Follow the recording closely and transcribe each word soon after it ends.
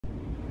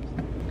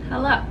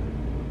Hello,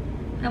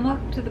 and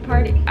welcome to the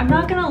party. I'm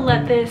not gonna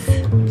let this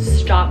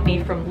stop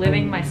me from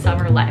living my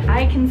summer life.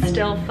 I can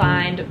still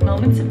find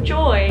moments of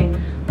joy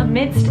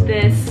amidst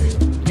this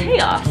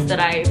chaos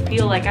that I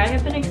feel like I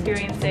have been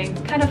experiencing.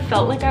 Kind of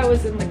felt like I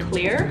was in the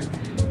clear,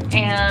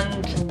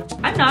 and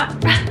I'm not.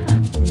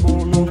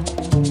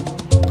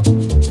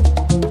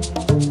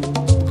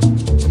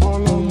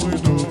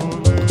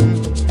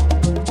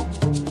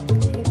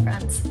 Hey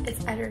friends,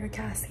 it's editor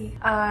Cassie.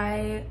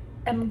 I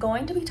am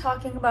going to be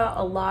talking about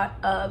a lot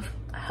of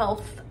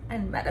health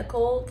and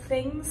medical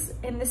things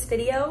in this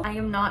video. I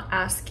am not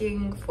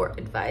asking for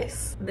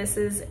advice. This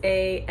is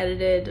a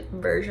edited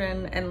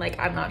version, and like,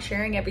 I'm not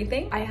sharing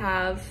everything. I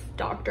have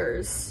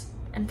doctors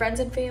and friends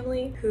and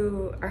family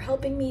who are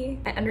helping me.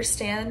 I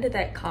understand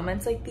that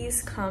comments like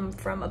these come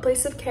from a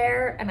place of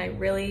care, and I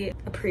really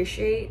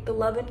appreciate the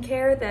love and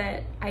care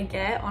that I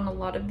get on a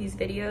lot of these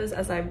videos,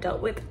 as I've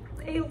dealt with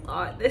a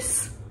lot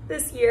this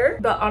year.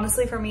 But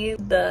honestly, for me,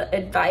 the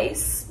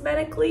advice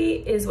medically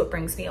is what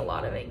brings me a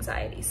lot of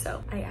anxiety.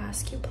 So I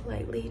ask you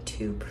politely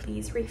to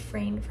please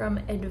refrain from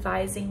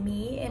advising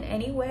me in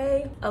any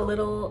way. A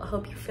little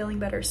 "hope you're feeling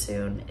better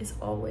soon" is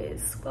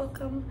always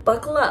welcome.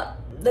 Buckle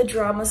up, the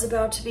drama's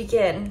about to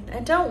begin.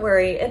 And don't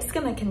worry, it's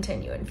gonna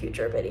continue in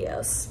future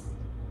videos.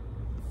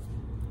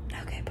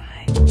 Okay,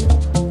 bye.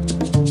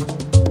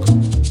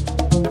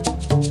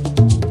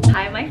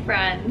 Hi my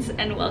friends,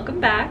 and welcome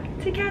back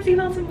to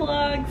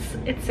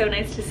cassiepaulsenvlogs. It's so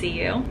nice to see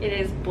you. It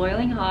is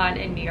boiling hot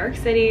in New York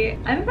City.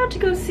 I'm about to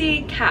go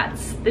see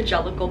Cats the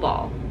Jellicle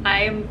Ball.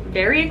 I am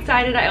very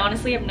excited. I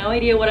honestly have no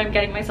idea what I'm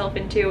getting myself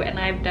into, and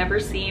I've never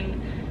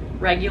seen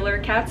regular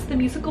Cats the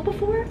musical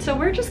before. So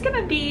we're just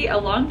gonna be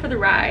along for the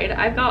ride.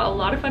 I've got a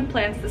lot of fun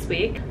plans this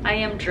week. I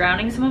am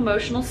drowning some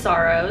emotional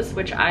sorrows,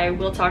 which I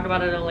will talk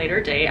about at a later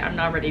date. I'm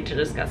not ready to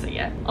discuss it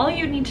yet. All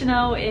you need to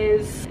know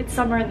is it's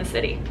summer in the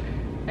city,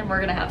 and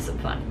we're gonna have some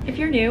fun. If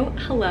you're new,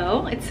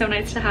 hello, it's so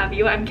nice to have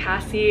you. I'm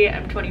Cassie,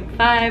 I'm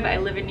 25, I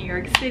live in New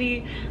York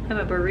City. I'm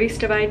a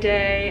barista by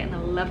day and a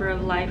lover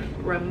of life,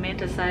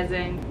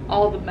 romanticizing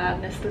all the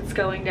madness that's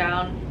going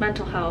down,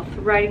 mental health,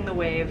 riding the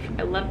wave.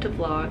 I love to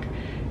vlog,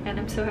 and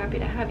I'm so happy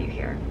to have you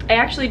here. I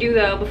actually do,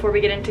 though, before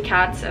we get into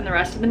Cats and the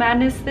rest of the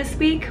madness this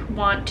week,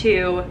 want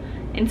to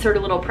insert a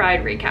little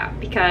Pride recap,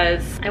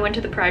 because I went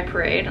to the Pride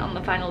parade on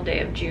the final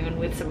day of June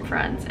with some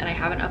friends, and I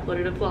haven't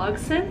uploaded a vlog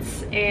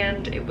since,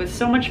 and it was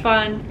so much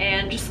fun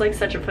and just like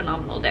such a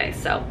phenomenal day.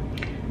 So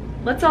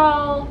let's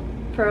all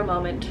for a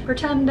moment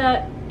pretend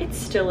that it's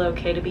still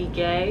okay to be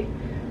gay.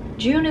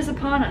 June is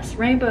upon us,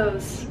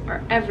 rainbows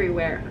are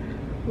everywhere.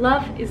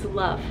 Love is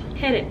love.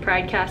 Hit it,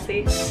 Pride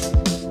Cassie.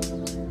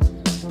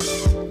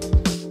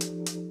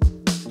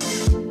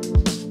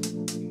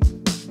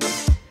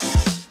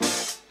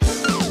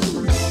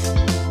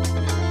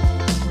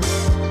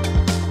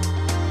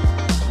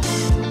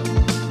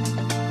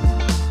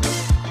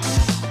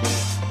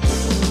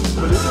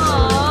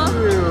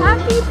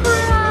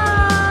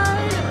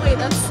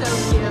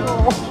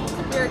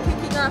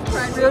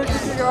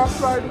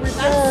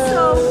 That's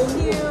so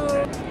cute.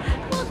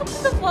 Welcome to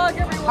the vlog,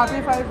 everyone.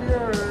 Happy 5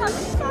 years.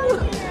 Happy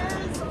 5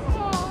 years.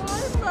 Oh, I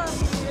love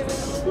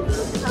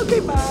you.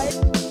 Okay, bye.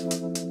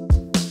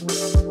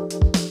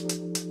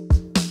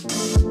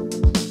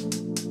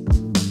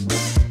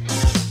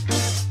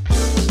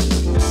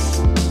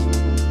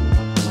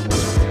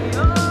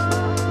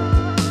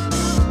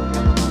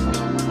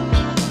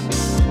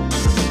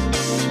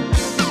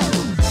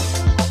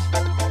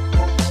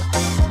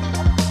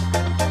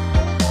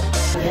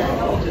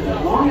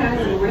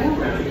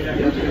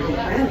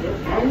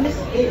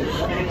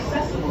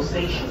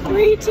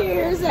 Three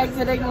tears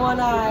exiting one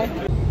eye.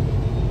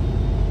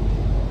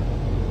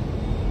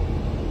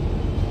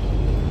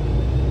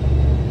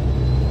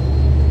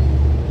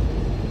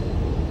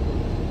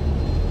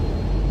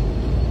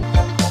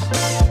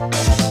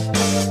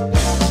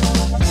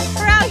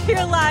 We're out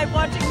here live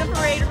watching the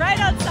parade right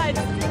outside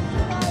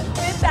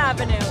 5th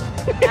Avenue.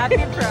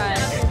 Happy Pride.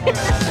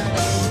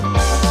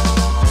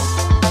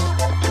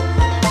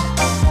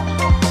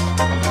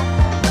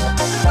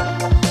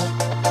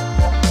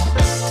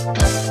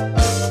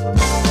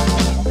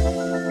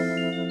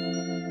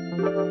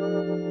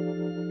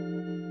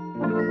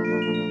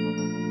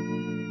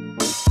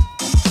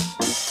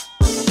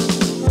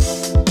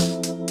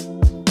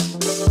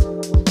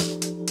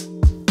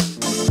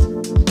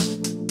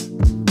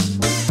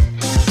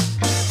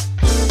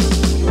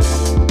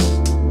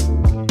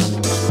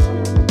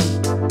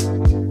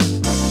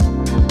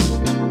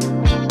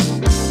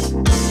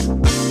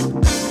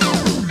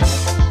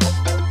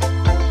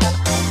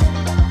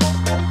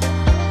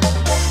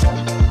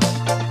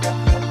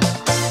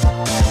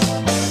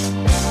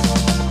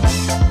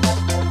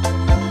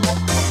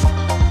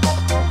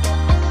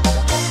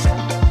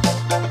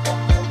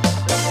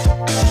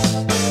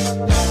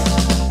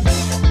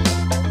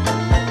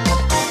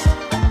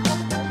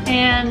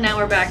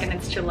 We're back and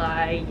it's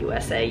July,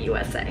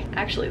 USA.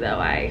 Actually though,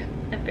 I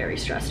am very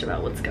stressed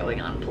about what's going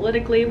on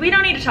politically. We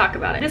don't need to talk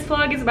about it. This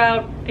vlog is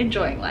about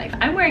enjoying life.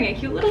 I'm wearing a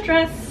cute little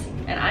dress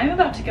and I'm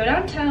about to go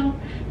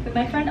downtown with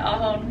my friend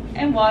Ahon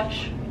and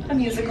watch a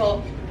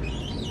musical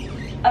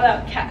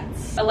about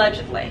cats,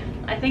 allegedly.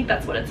 I think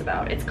that's what it's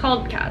about. It's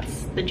called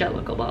Cats the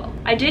Jellicle Ball.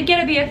 I did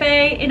get a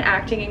BFA in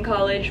acting in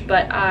college,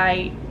 but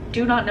I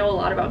do not know a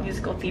lot about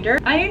musical theater.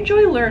 I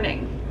enjoy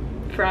learning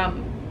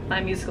from my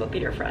musical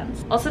theater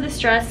friends. Also, this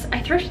dress, I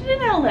thrifted in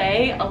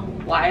LA a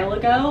while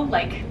ago,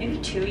 like maybe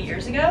 2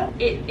 years ago.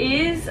 It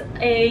is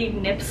a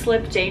nip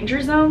slip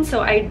danger zone,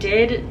 so I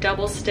did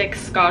double stick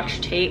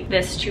scotch tape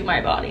this to my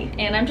body,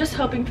 and I'm just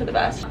hoping for the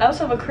best. I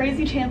also have a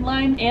crazy tan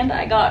line, and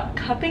I got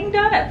cupping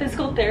done at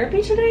physical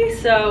therapy today,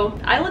 so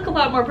I look a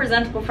lot more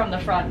presentable from the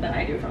front than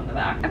I do from the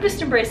back. I'm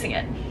just embracing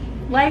it.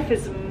 Life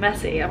is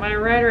messy. Am I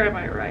right or am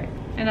I right?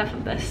 Enough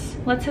of this.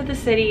 Let's hit the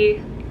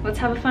city. Let's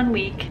have a fun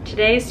week.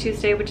 Today is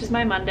Tuesday, which is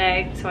my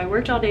Monday, so I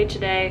worked all day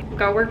today. I've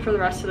got work for the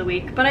rest of the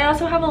week, but I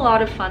also have a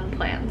lot of fun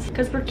plans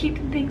because we're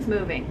keeping things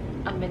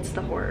moving amidst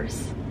the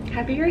horrors.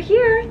 Happy you're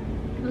here.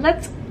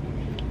 Let's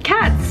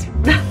cats.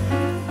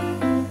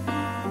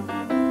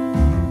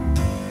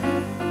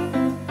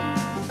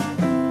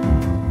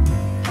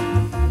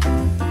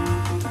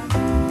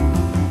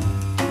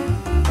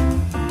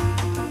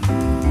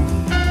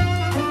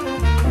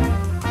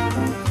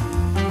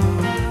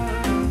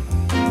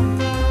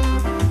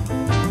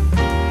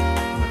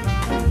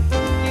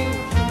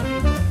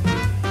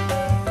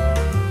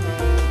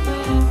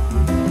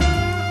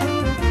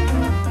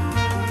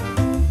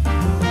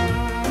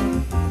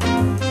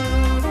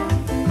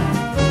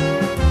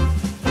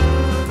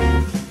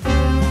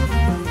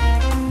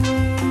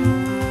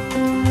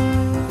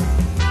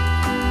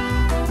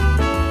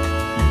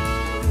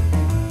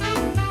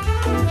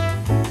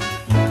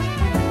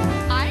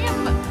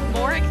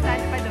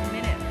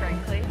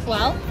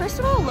 Well, first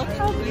of all, look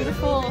how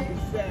beautiful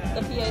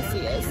the PAC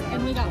is.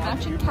 And we got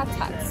matching cat's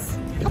hats.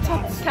 Cat's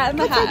hats. Cat in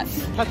the hat.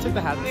 Cats in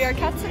the hats. We are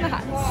cats in the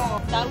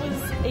hats. That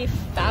was a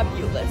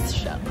fabulous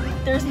show.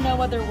 There's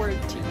no other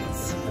word to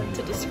use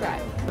to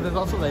describe. There's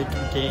also like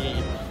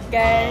gay.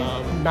 Gay.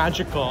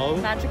 Magical.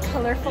 Magic,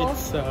 colorful.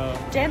 It's,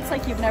 dance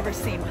like you've never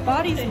seen.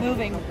 Bodies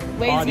moving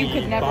ways you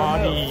could never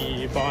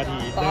move.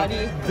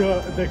 Body.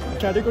 The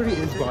category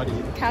is body.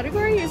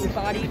 Category is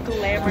body,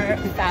 glamour,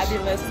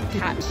 fabulous,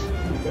 cat.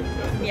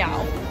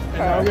 Meow. And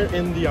now we're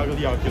in the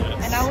ugly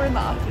Oculus. And now we're in the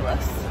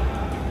Oculus.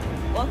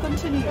 Welcome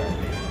to New York.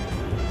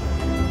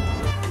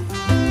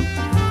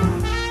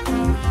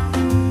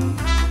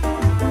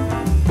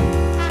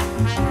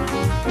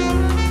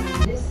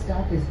 This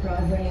stop is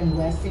Broadway and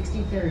West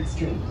 63rd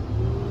Street.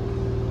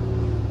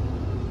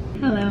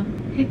 Hello,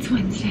 it's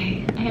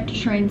Wednesday. I had to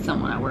train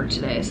someone at work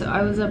today, so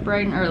I was up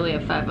bright and early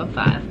at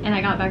 5:05, and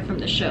I got back from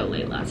the show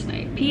late last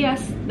night.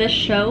 P.S. The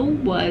show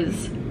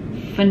was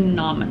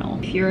phenomenal.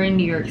 If you're in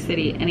New York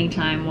City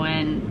anytime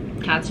when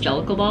Cats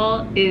Jellicle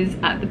Ball is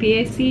at the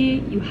PAC,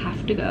 you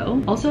have to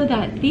go. Also,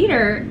 that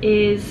theater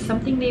is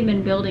something they've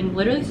been building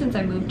literally since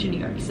I moved to New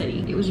York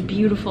City. It was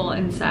beautiful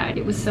inside.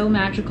 It was so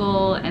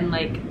magical and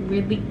like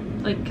really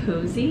like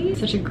cozy.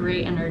 Such a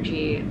great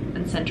energy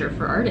and center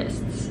for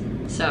artists.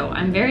 So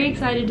I'm very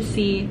excited to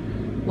see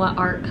what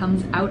art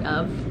comes out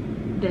of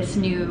this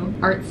new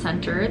art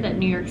center that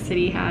New York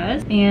City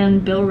has.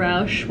 And Bill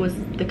Rausch was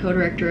the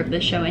co-director of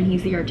this show, and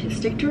he's the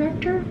artistic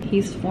director.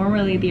 He's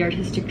formerly the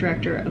artistic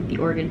director of the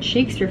Oregon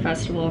Shakespeare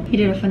Festival. He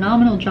did a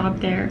phenomenal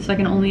job there, so I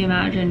can only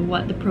imagine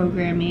what the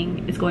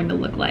programming is going to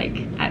look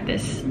like at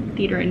this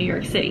theater in New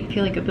York City. I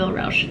feel like a Bill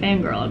Rausch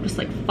fangirl. I'm just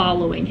like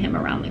following him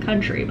around the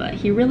country, but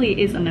he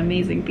really is an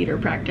amazing theater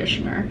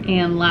practitioner.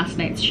 And last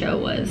night's show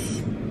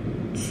was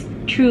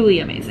truly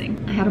amazing.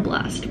 I had a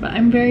blast, but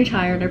I'm very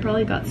tired. I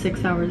probably got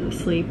 6 hours of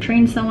sleep.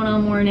 Trained someone all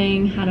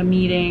morning, had a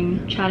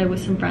meeting, chatted with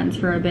some friends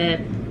for a bit,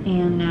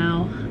 and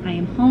now I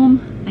am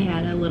home. I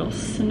had a little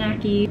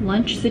snacky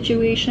lunch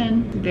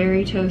situation,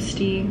 very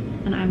toasty,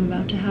 and I'm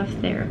about to have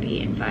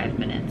therapy in 5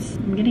 minutes.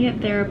 I'm gonna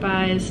get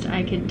therapized.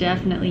 I could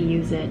definitely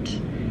use it.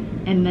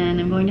 And then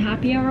I'm going to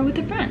happy hour with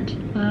a friend.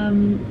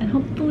 And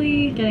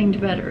hopefully getting to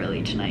bed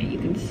early tonight. You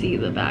can see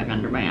the bag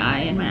under my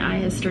eye, and my eye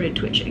has started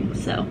twitching.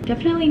 So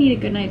definitely need a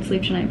good night's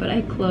sleep tonight, but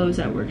I close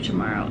at work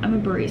tomorrow. I'm a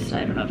barista,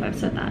 I don't know if I've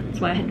said that. That's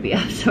why I had to be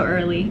up so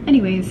early.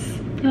 Anyways,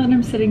 now that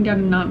I'm sitting down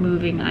and not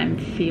moving, I'm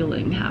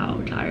feeling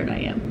how tired I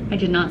am. I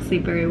did not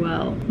sleep very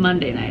well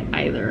Monday night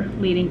either,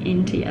 leading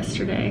into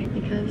yesterday,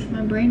 because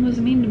my brain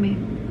was mean to me.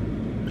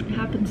 It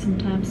happens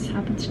sometimes, it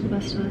happens to the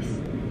best of us.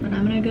 But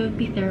I'm gonna go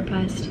be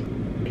therapized.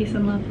 Peace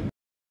and love.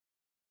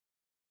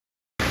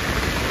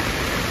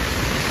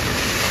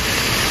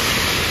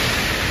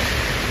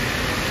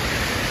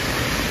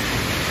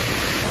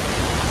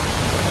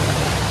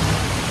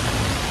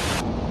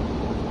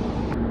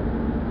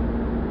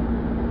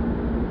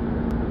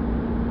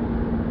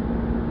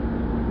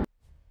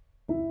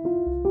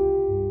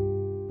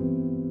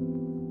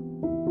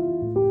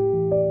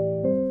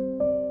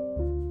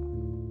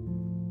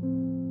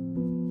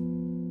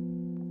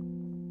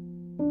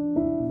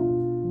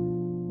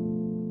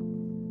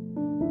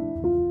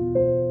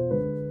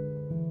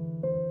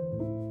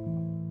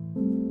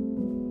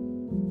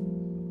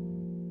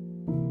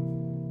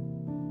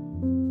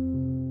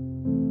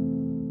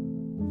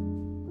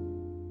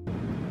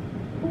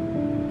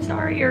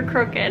 sorry you're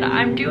crooked.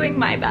 I'm doing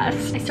my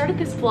best. I started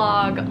this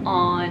vlog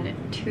on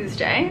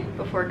Tuesday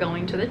before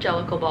going to the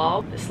Jellicle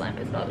Ball. This lamp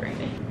is bothering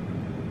me.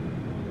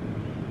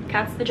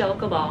 Cats the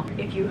Jellicle Ball.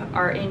 If you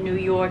are in New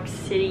York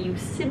City, you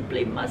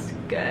simply must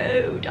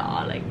go,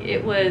 darling.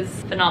 It was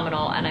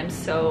phenomenal, and I'm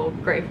so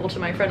grateful to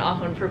my friend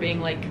Ahun for being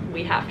like,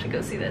 we have to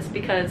go see this,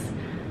 because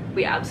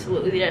we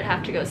absolutely did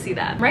have to go see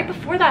that. Right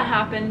before that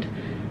happened,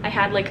 I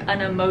had like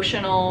an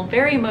emotional,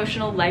 very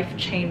emotional life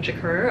change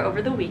occur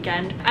over the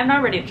weekend. I'm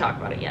not ready to talk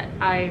about it yet.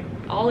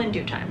 All in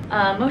due time.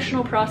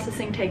 Emotional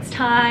processing takes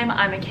time.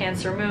 I'm a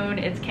Cancer moon,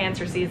 it's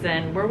Cancer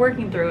season, we're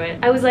working through it.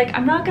 I was like,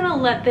 I'm not gonna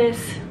let this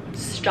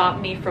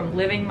stop me from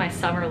living my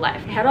summer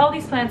life. I had all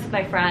these plans with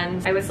my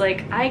friends. I was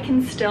like, I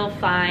can still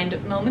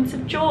find moments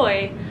of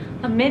joy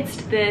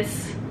amidst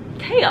this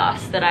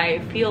chaos that I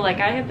feel like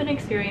I have been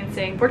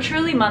experiencing for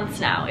truly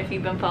months now. If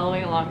you've been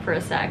following along for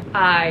a sec,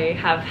 I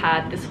have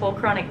had this whole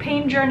chronic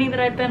pain journey that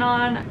I've been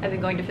on. I've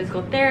been going to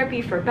physical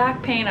therapy for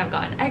back pain. I've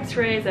gotten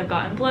x-rays, I've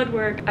gotten blood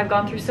work. I've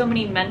gone through so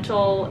many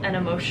mental and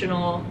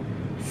emotional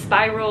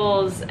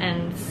spirals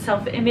and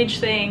self-image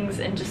things,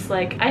 and just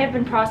like, I have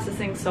been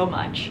processing so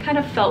much. Kind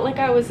of felt like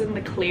I was in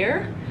the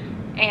clear,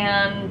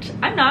 and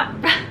I'm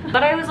not.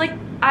 But I was like,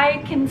 I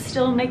can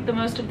still make the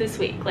most of this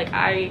week. Like,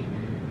 I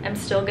am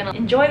still gonna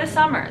enjoy the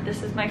summer.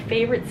 This is my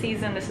favorite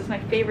season. This is my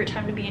favorite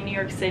time to be in New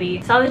York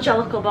City. Saw the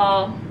Jellicle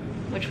Ball,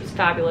 which was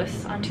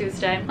fabulous, on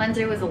Tuesday.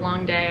 Wednesday was a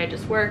long day. I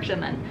just worked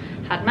and then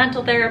had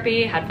mental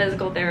therapy, had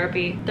physical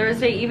therapy.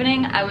 Thursday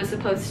evening, I was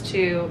supposed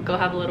to go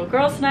have a little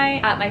girls'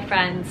 night at my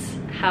friend's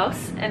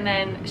house, and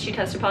then she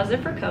tested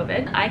positive for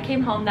COVID. I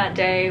came home that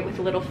day with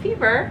a little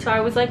fever, so I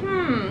was like,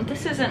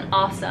 this isn't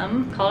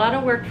awesome. Called out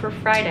of work for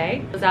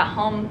Friday. Was at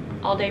home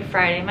all day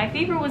Friday. My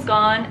fever was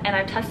gone, and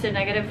I tested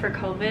negative for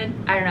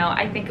COVID. I don't know,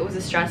 I think it was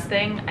a stress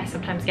thing. I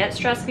sometimes get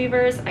stress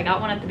fevers. I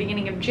got one at the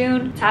beginning of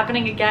June. It's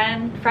happening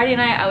again. Friday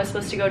night, I was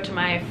supposed to go to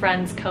my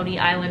friend's Coney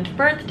Island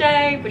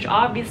birthday, which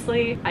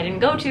obviously I didn't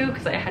go to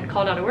because I had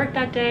called out of work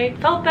that day.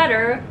 Felt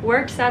better,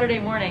 worked Saturday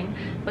morning,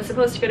 was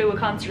supposed to go to a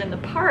concert in the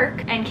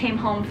park, and came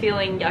home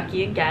feeling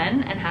yucky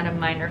again and had a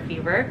minor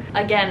fever.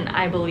 Again,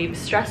 I believe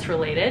stress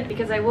related,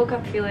 because I woke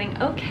up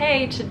feeling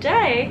okay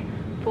today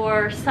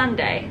for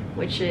Sunday,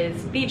 which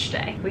is beach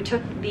day. We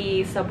took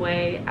the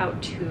subway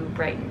out to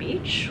Brighton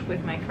Beach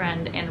with my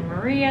friend Anna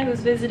Maria, who's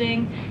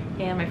visiting,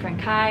 and my friend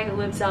Kai, who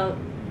lives out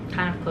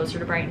kind of closer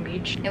to Brighton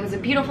Beach. It was a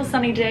beautiful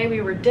sunny day.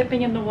 We were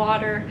dipping in the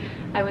water.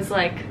 I was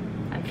like,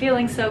 I'm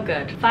feeling so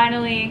good.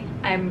 Finally,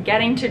 I'm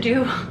getting to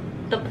do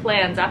the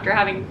plans after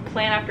having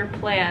plan after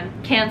plan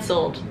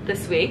canceled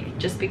this week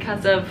just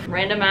because of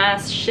random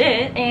ass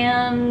shit.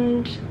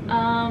 And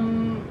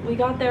we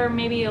got there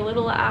maybe a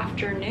little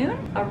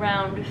afternoon,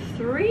 around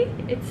 3.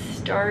 It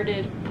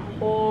started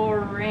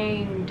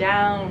pouring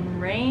down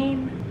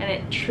rain, and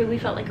it truly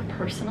felt like a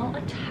personal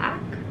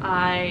attack.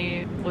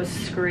 I was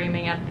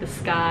screaming at the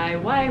sky,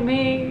 why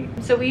me?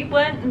 So we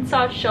went and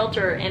sought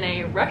shelter in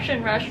a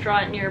Russian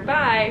restaurant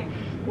nearby,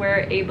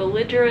 where a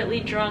belligerently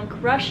drunk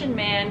Russian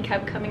man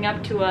kept coming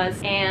up to us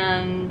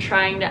and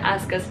trying to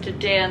ask us to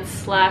dance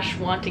slash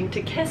wanting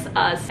to kiss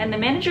us, and the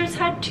managers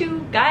had to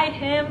guide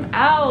him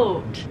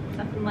out.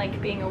 Nothing like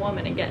being a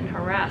woman and getting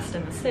harassed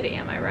in the city,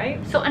 am I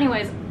right? So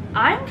anyways,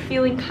 I'm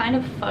feeling kind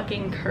of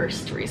fucking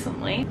cursed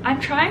recently.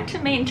 I'm trying to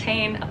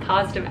maintain a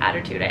positive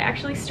attitude. I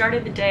actually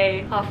started the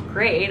day off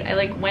great. I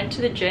like went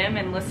to the gym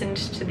and listened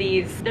to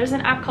these. There's an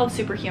app called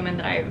Superhuman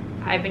that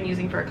I've been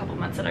using for a couple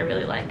months that I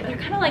really like. They're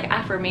kind of like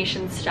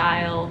affirmation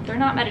style. They're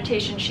not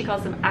meditation, she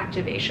calls them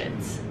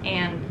activations.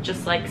 And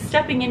just like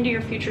stepping into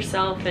your future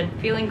self and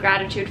feeling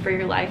gratitude for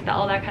your life,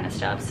 all that kind of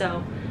stuff.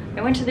 So I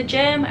went to the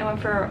gym, I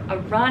went for a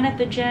run at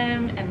the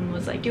gym and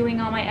was like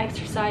doing all my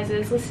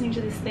exercises, listening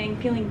to this thing,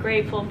 feeling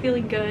grateful,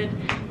 feeling good,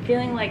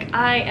 feeling like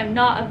I am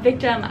not a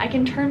victim, I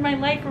can turn my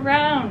life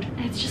around.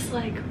 And it's just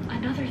like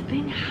another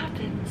thing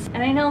happens.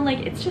 And I know like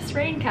it's just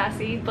rain,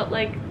 Cassie, but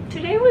like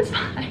today was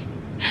fine.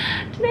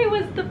 Today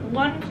was the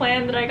one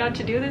plan that I got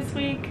to do this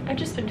week. I've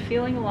just been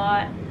feeling a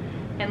lot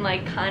and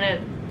like kind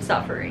of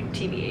suffering,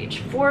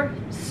 TBH, for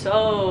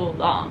so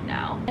long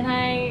now. And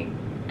I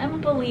am a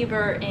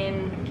believer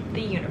in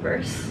the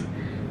universe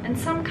and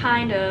some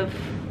kind of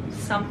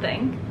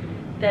something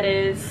that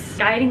is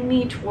guiding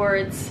me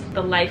towards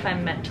the life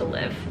I'm meant to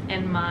live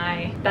and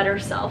my better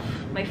self,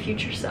 my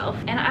future self.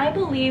 And I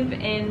believe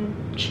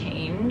in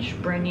change,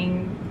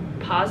 bringing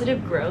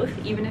positive growth,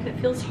 even if it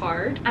feels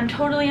hard. I'm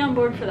totally on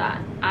board for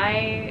that.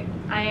 I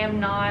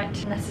am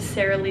not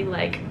necessarily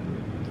like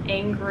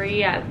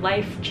angry at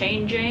life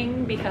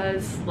changing,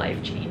 because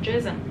life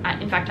changes,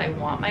 and in fact I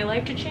want my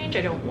life to change.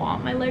 I don't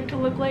want my life to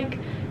look like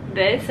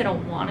this. I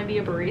don't want to be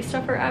a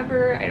barista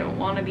forever. I don't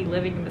want to be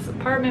living in this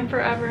apartment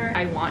forever.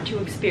 I want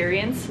to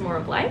experience more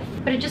of life,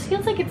 but it just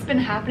feels like it's been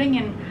happening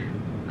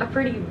in a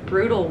pretty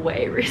brutal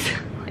way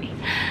recently,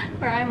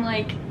 where I'm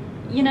like,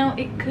 you know,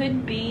 it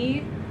could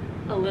be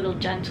a little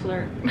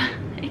gentler.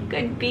 It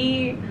could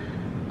be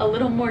a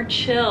little more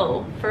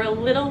chill for a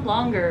little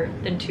longer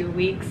than 2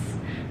 weeks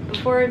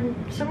before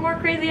some more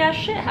crazy ass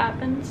shit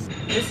happens.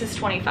 This is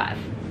 25.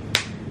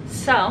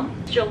 So,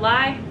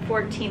 July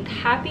 14th,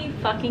 happy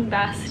fucking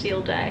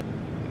Bastille Day.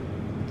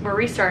 We're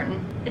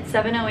restarting. It's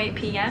 7:08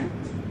 p.m.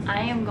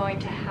 I am going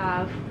to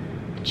have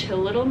a chill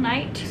little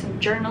night, some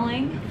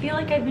journaling. I feel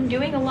like I've been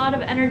doing a lot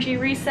of energy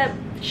reset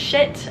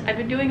shit. I've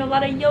been doing a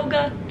lot of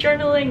yoga,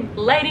 journaling,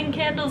 lighting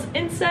candles,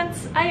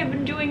 incense. I have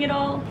been doing it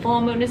all.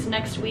 Full moon is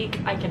next week.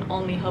 I can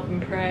only hope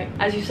and pray.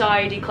 As you saw,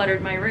 I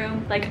decluttered my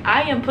room. Like,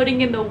 I am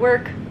putting in the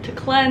work to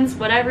cleanse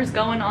whatever's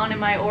going on in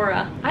my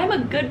aura. I'm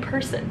a good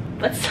person,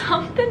 but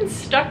something's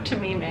stuck to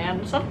me,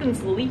 man.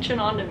 Something's leeching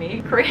onto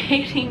me,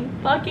 creating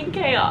fucking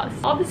chaos.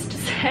 All this to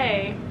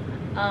say,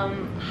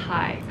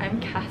 hi, I'm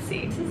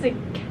Cassie. This is a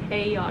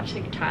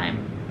chaotic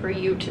time for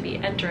you to be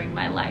entering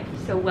my life,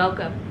 so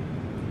welcome.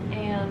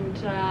 And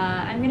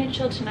I'm gonna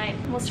chill tonight.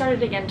 We'll start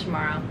it again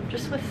tomorrow,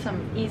 just with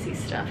some easy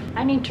stuff.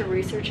 I need to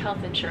research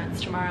health insurance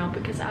tomorrow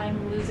because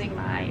I'm losing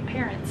my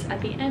parents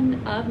at the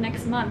end of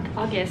next month,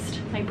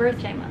 August, my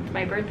birthday month.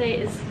 My birthday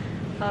is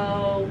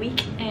a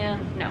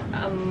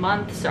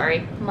month, sorry.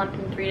 A month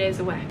and 3 days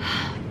away.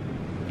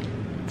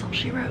 That's all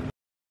she wrote.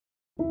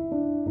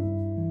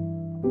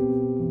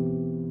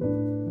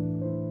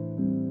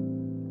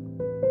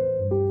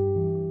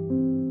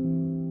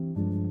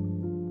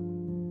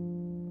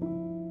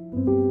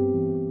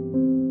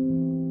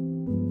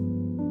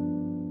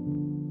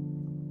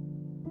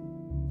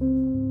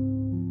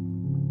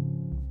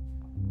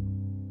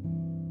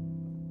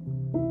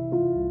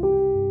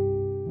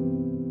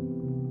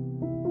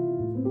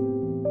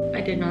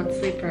 I did not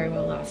sleep very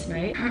well last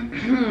night.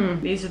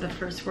 These are the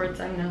first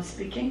words I'm now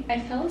speaking. I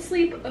fell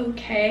asleep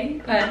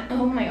okay, but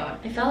oh my god.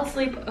 I fell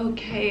asleep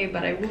okay,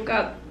 but I woke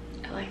up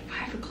at like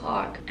 5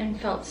 o'clock and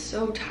felt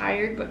so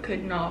tired but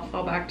could not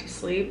fall back to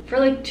sleep for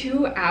like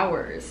 2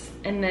 hours.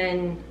 And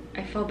then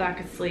I fell back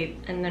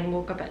asleep and then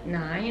woke up at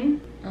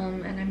 9.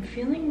 And I'm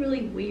feeling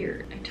really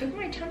weird. I took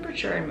my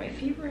temperature and my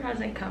fever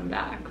hasn't come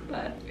back,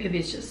 but maybe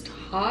it's just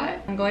hot.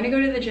 I'm going to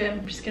go to the gym.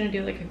 I'm just gonna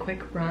do like a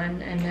quick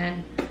run, and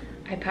then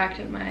I packed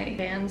up my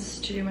bands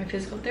to do my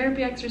physical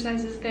therapy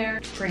exercises there,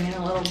 bring in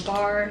a little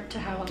bar to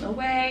have on the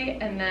way,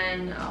 and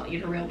then I'll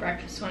eat a real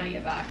breakfast when I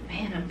get back.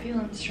 Man, I'm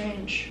feeling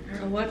strange. I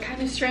don't know what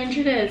kind of strange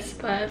it is,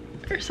 but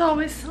there's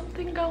always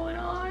something going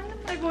on.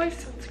 My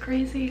voice sounds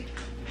crazy.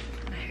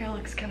 My hair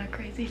looks kind of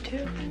crazy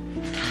too.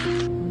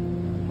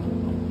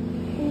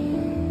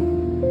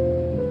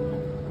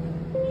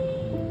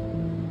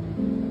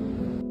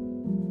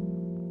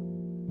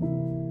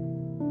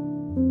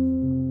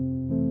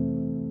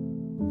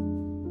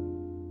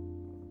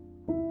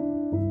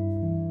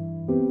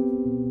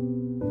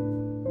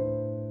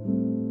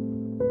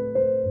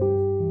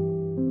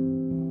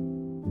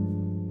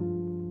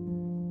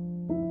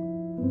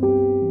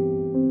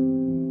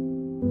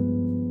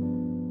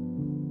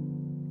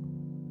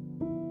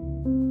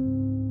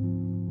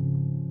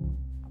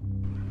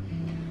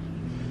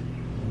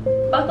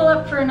 Buckle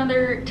up for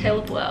another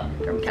tale of woe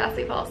from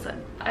Cassie Paulsen.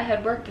 I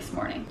had work this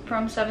morning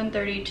from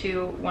 7:30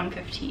 to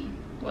 1:15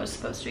 was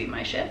supposed to be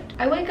my shift.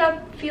 I wake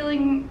up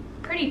feeling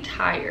pretty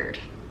tired,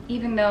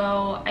 even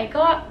though I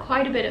got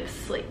quite a bit of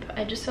sleep.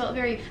 I just felt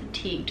very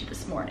fatigued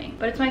this morning.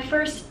 But it's my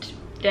first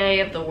day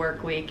of the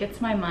work week.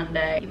 It's my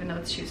Monday, even though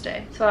it's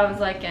Tuesday. So I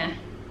was like,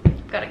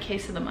 got a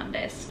case of the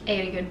Mondays. I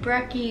ate a good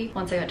brekkie.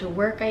 Once I got to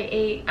work, I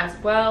ate as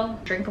well.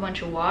 Drink a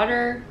bunch of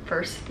water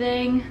first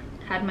thing.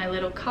 Had my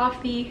little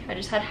coffee. I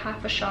just had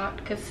half a shot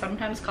because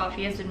sometimes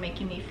coffee has been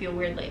making me feel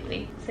weird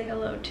lately. Say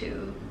hello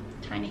to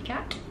Tiny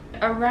Cat.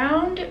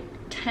 Around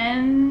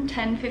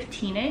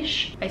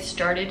 10:15-ish, I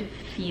started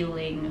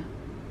feeling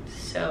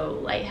so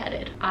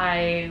lightheaded.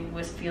 I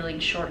was feeling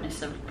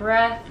shortness of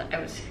breath. I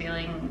was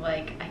feeling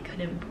like I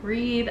couldn't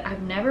breathe.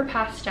 I've never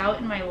passed out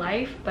in my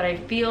life, but I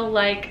feel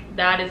like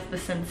that is the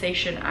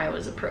sensation I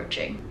was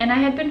approaching. And I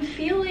had been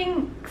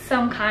feeling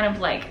some kind of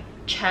like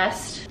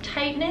chest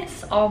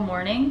tightness all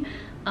morning.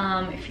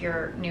 If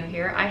you're new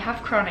here, I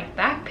have chronic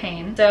back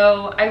pain,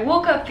 so I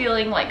woke up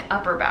feeling like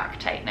upper back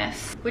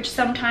tightness, which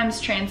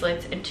sometimes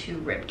translates into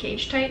rib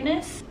cage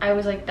tightness. I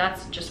was like,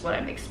 that's just what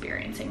I'm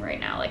experiencing right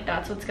now, like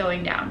that's what's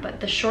going down. But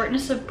the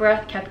shortness of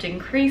breath kept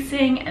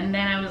increasing, and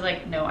then I was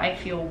like, no, I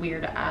feel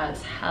weird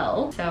as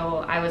hell.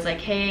 So I was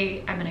like,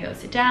 hey, I'm gonna go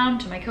sit down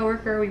to my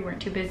coworker. We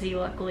weren't too busy,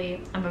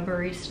 luckily. I'm a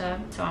barista,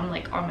 so I'm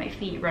like on my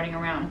feet running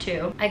around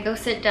too. I go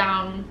sit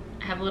down,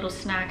 I have a little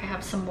snack, I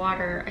have some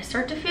water. I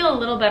start to feel a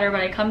little better,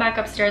 but I come back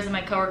upstairs and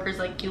my coworker's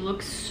like, you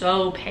look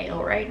so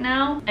pale right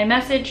now. I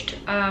messaged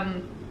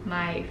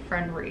my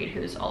friend Reed,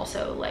 who's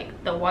also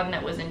like the one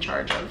that was in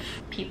charge of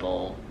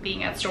people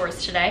being at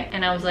stores today,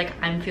 and I was like,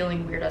 I'm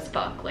feeling weird as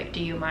fuck. Like,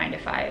 do you mind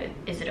if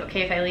is it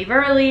okay if I leave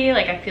early?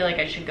 Like, I feel like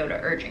I should go to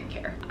urgent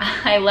care.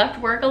 I left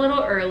work a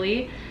little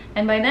early,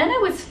 and by then I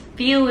was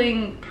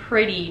feeling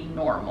pretty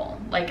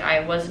normal. Like, I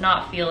was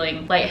not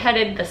feeling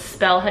lightheaded. The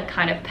spell had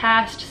kind of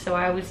passed, so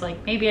I was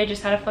like, maybe I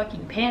just had a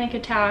fucking panic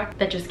attack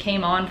that just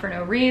came on for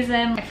no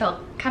reason. I felt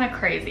kind of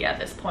crazy at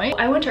this point.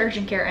 I went to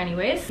urgent care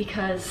anyways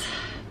because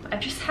I've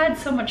just had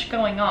so much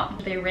going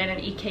on. They ran an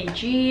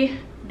EKG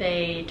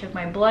They took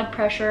my blood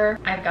pressure.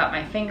 I've got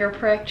my finger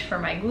pricked for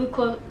my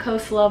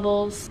glucose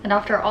levels. And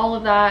after all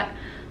of that,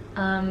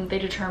 they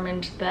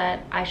determined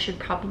that I should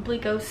probably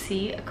go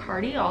see a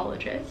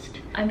cardiologist.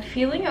 I'm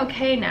feeling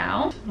okay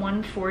now,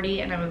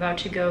 1:40, and I'm about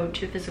to go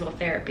to physical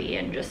therapy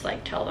and just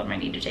like tell them I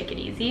need to take it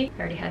easy. I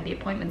already had the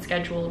appointment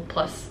scheduled,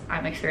 plus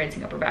I'm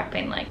experiencing upper back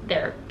pain. Like,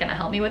 they're gonna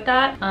help me with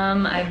that.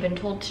 I've been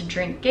told to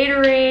drink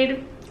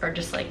Gatorade or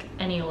just like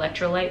any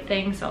electrolyte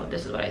thing, so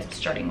this is what I'm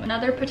starting with.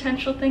 Another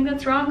potential thing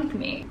that's wrong with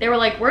me. They were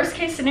like, worst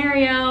case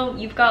scenario,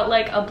 you've got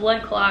like a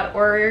blood clot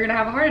or you're gonna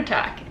have a heart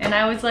attack. And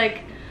I was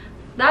like,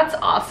 that's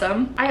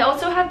awesome. I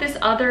also have this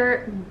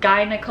other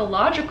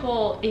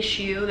gynecological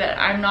issue that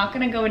I'm not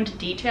gonna go into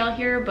detail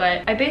here,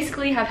 but I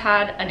basically have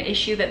had an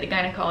issue that the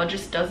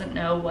gynecologist doesn't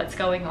know what's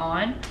going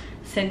on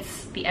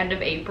since the end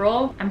of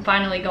April. I'm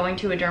finally going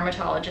to a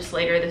dermatologist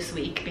later this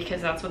week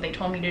because that's what they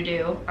told me to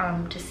do,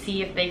 to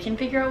see if they can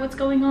figure out what's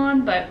going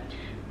on. But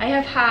I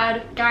have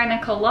had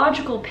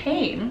gynecological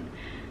pain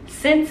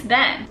since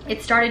then.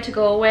 It started to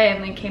go away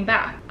and then came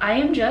back. I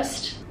am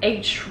just a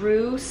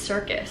true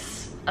circus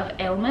of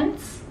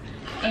ailments,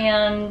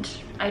 and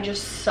I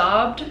just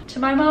sobbed to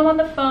my mom on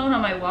the phone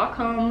on my walk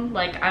home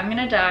like I'm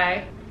gonna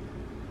die.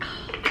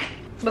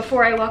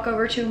 Before I walk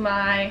over to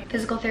my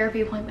physical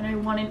therapy appointment, I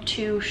wanted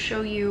to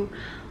show you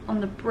on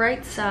the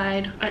bright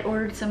side, I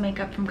ordered some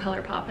makeup from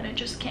ColourPop and it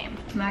just came.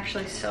 I'm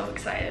actually so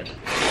excited.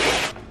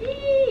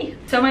 Yee!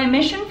 So my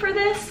mission for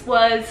this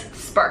was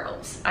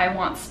sparkles. I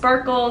want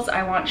sparkles,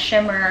 I want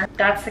shimmer.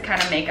 That's the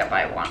kind of makeup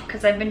I want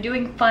because I've been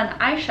doing fun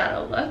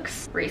eyeshadow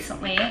looks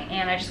recently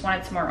and I just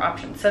wanted some more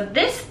options. So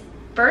this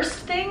first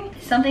thing,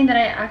 something that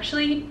I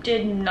actually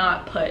did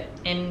not put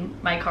in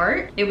my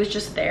cart. It was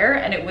just there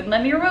and it wouldn't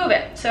let me remove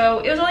it. So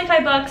it was only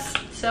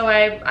 $5, so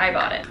I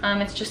bought it.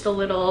 It's just a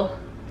little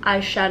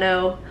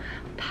eyeshadow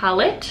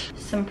palette,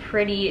 some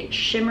pretty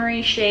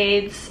shimmery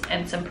shades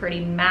and some pretty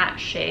matte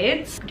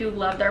shades. I do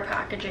love their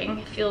packaging.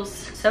 It feels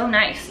so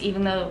nice,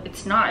 even though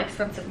it's not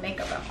expensive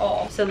makeup at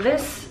all. So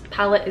this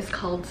palette is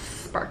called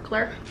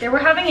Sparkler. They were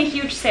having a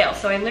huge sale,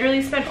 so I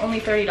literally spent only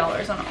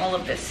 $30 on all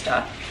of this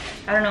stuff.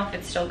 I don't know if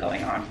it's still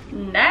going on.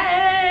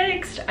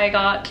 Next, I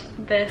got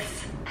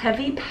this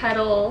Heavy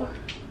Petal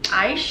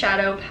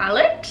eyeshadow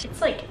palette.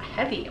 It's like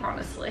heavy,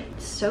 honestly.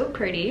 It's so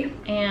pretty,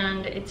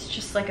 and it's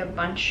just like a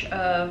bunch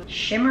of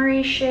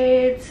shimmery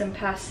shades, some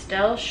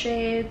pastel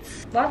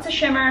shades, lots of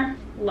shimmer,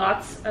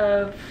 lots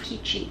of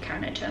peachy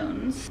kind of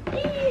tones.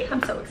 Eee,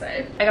 I'm so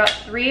excited. I got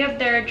 3 of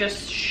their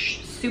just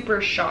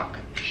super shock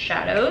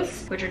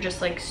shadows, which are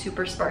just like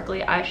super sparkly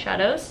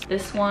eyeshadows.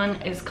 This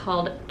one is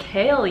called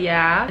Kale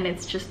Yeah, and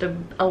it's just a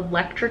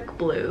electric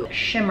blue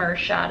shimmer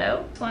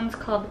shadow. This one's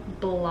called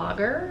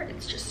Blogger.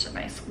 It's just a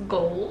nice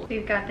gold.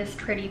 We've got this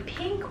pretty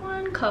pink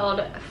one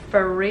called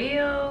For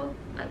Real.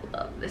 I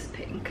love this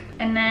pink.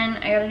 And then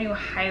I got a new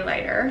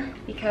highlighter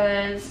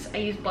because I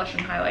use blush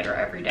and highlighter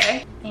every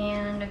day,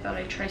 and I thought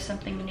I'd try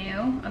something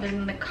new other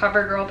than the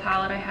CoverGirl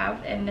palette I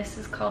have, and this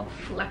is called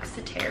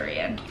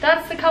Flexitarian.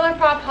 That's the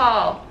ColourPop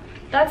haul.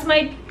 That's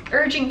my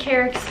urgent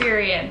care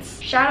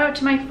experience. Shout out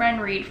to my friend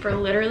Reed for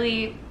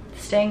literally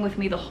staying with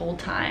me the whole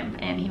time,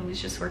 and he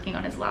was just working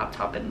on his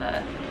laptop in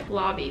the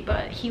lobby,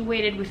 but he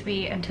waited with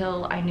me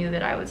until I knew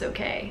that I was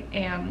okay.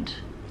 And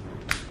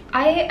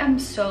I am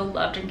so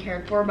loved and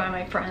cared for by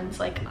my friends.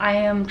 Like, I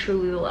am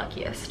truly the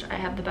luckiest. I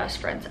have the best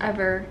friends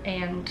ever,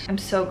 and I'm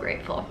so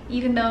grateful.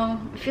 Even though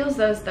it feels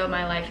as though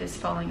my life is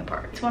falling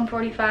apart. It's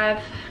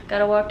 1:45,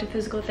 gotta walk to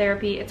physical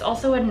therapy. It's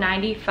also a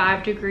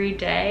 95-degree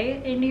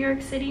day in New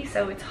York City,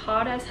 so it's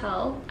hot as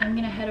hell. I'm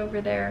gonna head over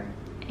there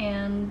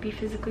and be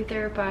physically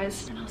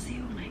therapized, and I'll see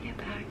you when I get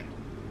back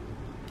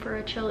for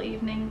a chill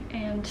evening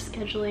and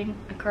scheduling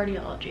a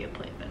cardiology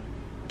appointment.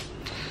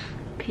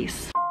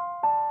 Peace.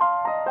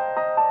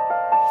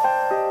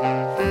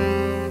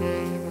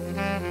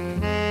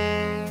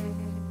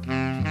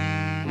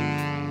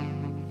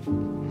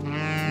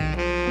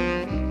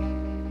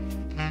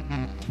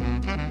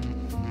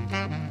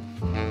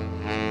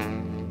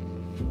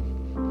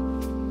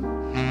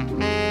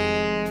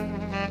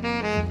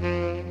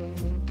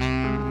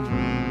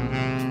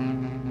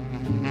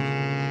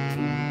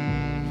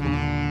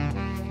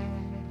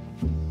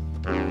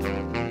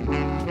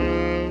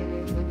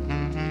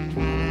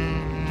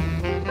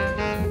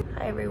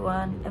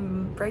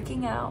 I'm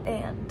breaking out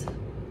and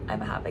I'm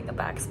having a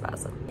back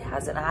spasm. It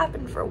hasn't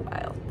happened for a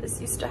while.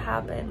 This used to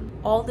happen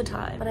all the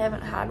time, but I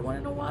haven't had one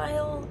in a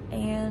while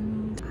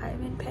and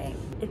I'm in pain.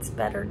 It's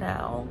better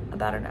now.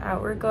 About an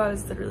hour ago, I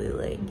was literally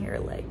laying here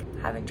like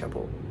having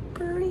trouble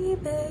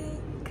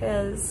breathing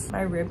because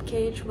my rib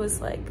cage was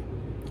like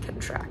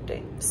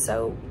contracting.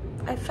 So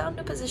I found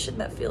a position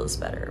that feels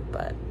better,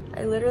 but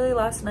I literally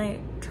last night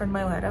turned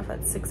my light off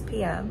at 6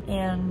 p.m.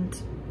 and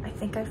I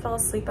think I fell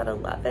asleep at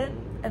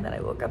 11 and then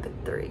I woke up at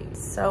 3.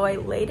 So I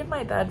laid in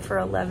my bed for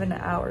 11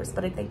 hours,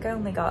 but I think I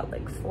only got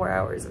like 4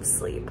 hours of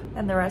sleep.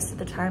 And the rest of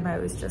the time I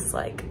was just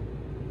like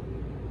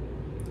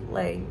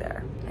laying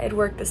there. I had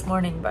work this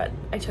morning, but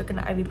I took an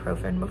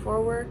ibuprofen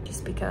before work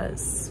just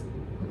because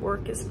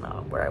work is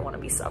not where I want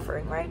to be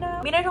suffering right now.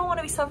 I mean, I don't want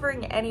to be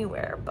suffering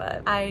anywhere,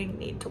 but I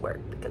need to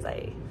work because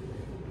I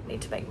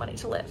need to make money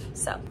to live.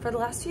 So for the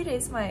last few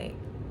days, my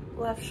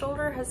left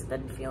shoulder has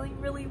been feeling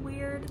really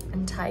weird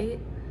and tight.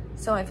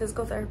 So my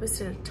physical therapist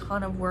did a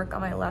ton of work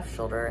on my left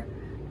shoulder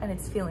and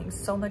it's feeling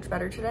so much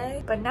better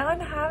today. But now I'm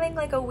having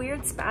like a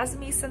weird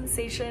spasmy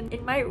sensation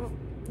in my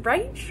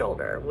right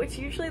shoulder, which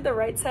usually the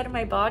right side of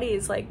my body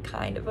is like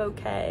kind of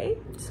okay.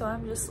 So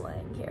I'm just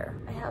laying here.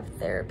 I have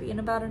therapy in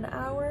about an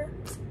hour.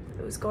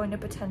 I was going to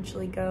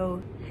potentially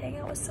go hang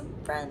out with some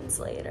friends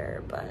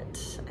later,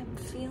 but I'm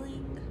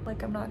feeling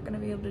like I'm not gonna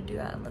be able to do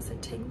that unless I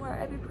take more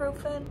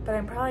ibuprofen. But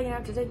I'm probably gonna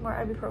have to take more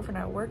ibuprofen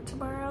at work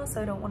tomorrow,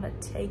 so I don't wanna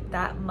take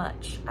that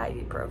much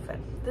ibuprofen.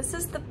 This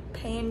is the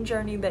pain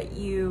journey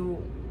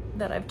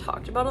that I've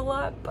talked about a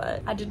lot,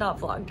 but I did not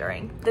vlog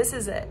during. This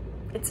is it.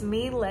 It's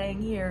me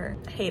laying here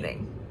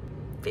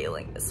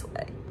feeling this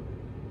way.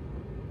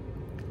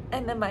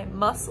 And then my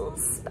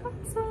muscles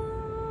spasm.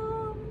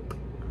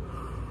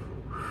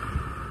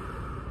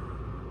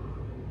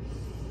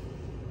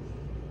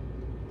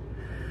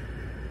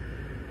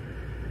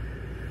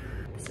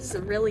 This is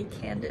a really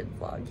candid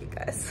vlog, you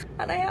guys.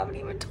 And I haven't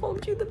even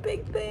told you the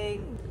big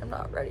thing. I'm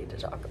not ready to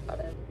talk about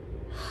it.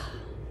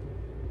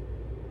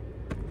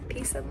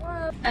 Peace and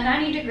love. A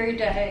 90-degree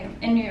day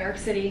in New York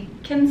City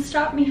can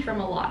stop me from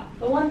a lot.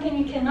 But one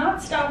thing it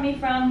cannot stop me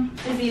from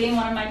is eating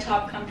one of my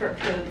top comfort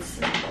foods,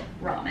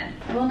 ramen.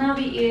 I will now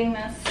be eating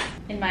this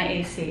in my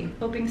AC.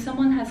 Hoping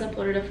someone has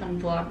uploaded a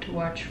fun vlog to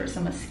watch for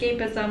some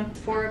escapism. It's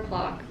 4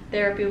 o'clock.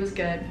 Therapy was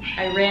good.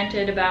 I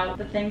ranted about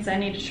the things I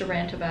needed to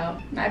rant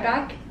about. My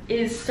back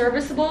is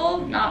serviceable,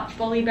 not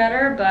fully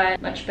better, but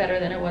much better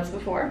than it was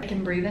before. I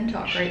can breathe and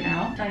talk right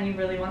now. Tiny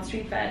really wants to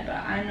be fed, but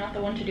I'm not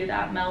the one to do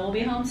that. Mel will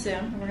be home soon,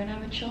 and we're gonna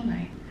have a chill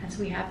night, as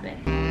we have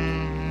been.